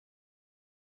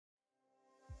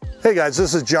Hey guys,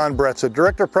 this is John Bretza,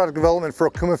 Director of Product Development for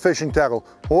Okuma Fishing Tackle.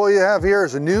 What you have here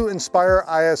is a new Inspira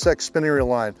ISX spinning reel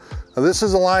line. Now, this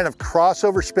is a line of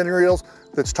crossover spinning reels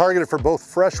that's targeted for both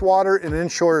freshwater and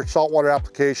inshore saltwater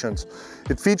applications.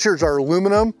 It features our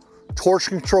aluminum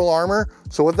torsion control armor.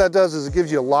 So what that does is it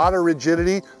gives you a lot of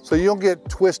rigidity so you don't get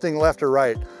twisting left or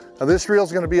right. Now this reel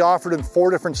is going to be offered in 4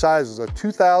 different sizes, a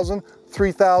 2,000,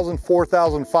 3,000,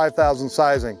 4,000, 5,000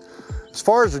 sizing. As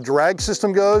far as the drag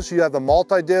system goes, you have the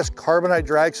multi-disc carbonite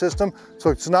drag system. So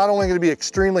it's not only going to be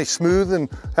extremely smooth and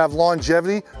have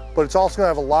longevity, but it's also going to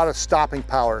have a lot of stopping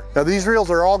power. Now these reels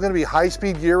are all going to be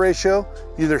high-speed gear ratio,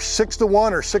 either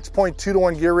 6:1 or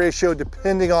 6.2:1 gear ratio,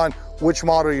 depending on which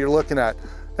model you're looking at.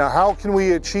 Now how can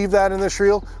we achieve that in this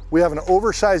reel? We have an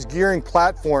oversized gearing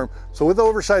platform. So with the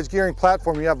oversized gearing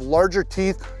platform, you have larger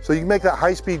teeth, so you can make that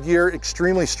high-speed gear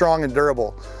extremely strong and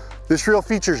durable. This reel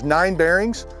features 9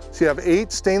 bearings. So you have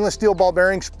 8 stainless steel ball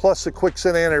bearings plus the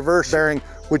quicksand anti-reverse bearing,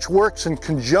 which works in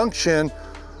conjunction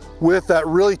with that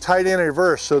really tight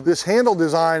anti-reverse. So this handle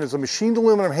design is a machined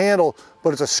aluminum handle,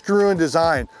 but it's a screw-in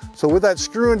design. So with that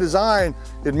screw-in design,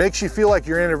 it makes you feel like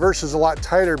your anti-reverse is a lot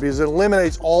tighter because it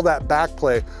eliminates all that back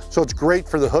play. So it's great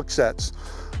for the hook sets.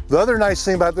 The other nice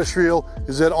thing about this reel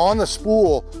is that on the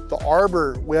spool, the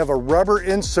arbor, we have a rubber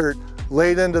insert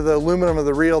laid into the aluminum of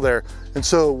the reel there. And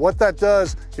so what that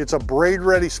does, it's a braid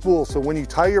ready spool. So when you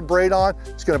tie your braid on,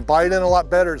 it's gonna bite in a lot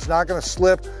better. It's not gonna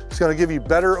slip. It's gonna give you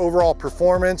better overall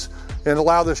performance and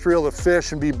allow this reel to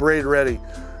fish and be braid ready.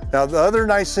 Now the other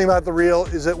nice thing about the reel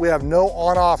is that we have no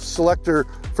on-off selector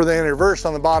for the anti-reverse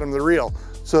on the bottom of the reel.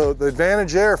 So the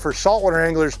advantage there for saltwater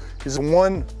anglers is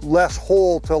one less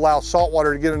hole to allow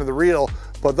saltwater to get into the reel.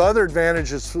 But the other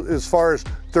advantage is, as far as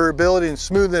durability and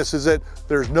smoothness, is that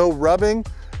there's no rubbing.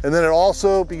 And then it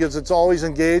also, because it's always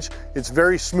engaged, it's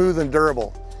very smooth and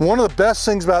durable. One of the best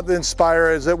things about the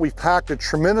Inspira is that we've packed a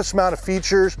tremendous amount of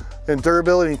features and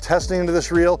durability and testing into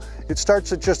this reel. It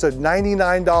starts at just a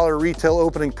 $99 retail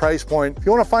opening price point. If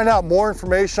you want to find out more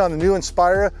information on the new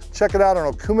Inspira, check it out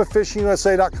on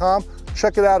okumafishingusa.com.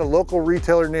 Check it out at a local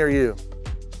retailer near you.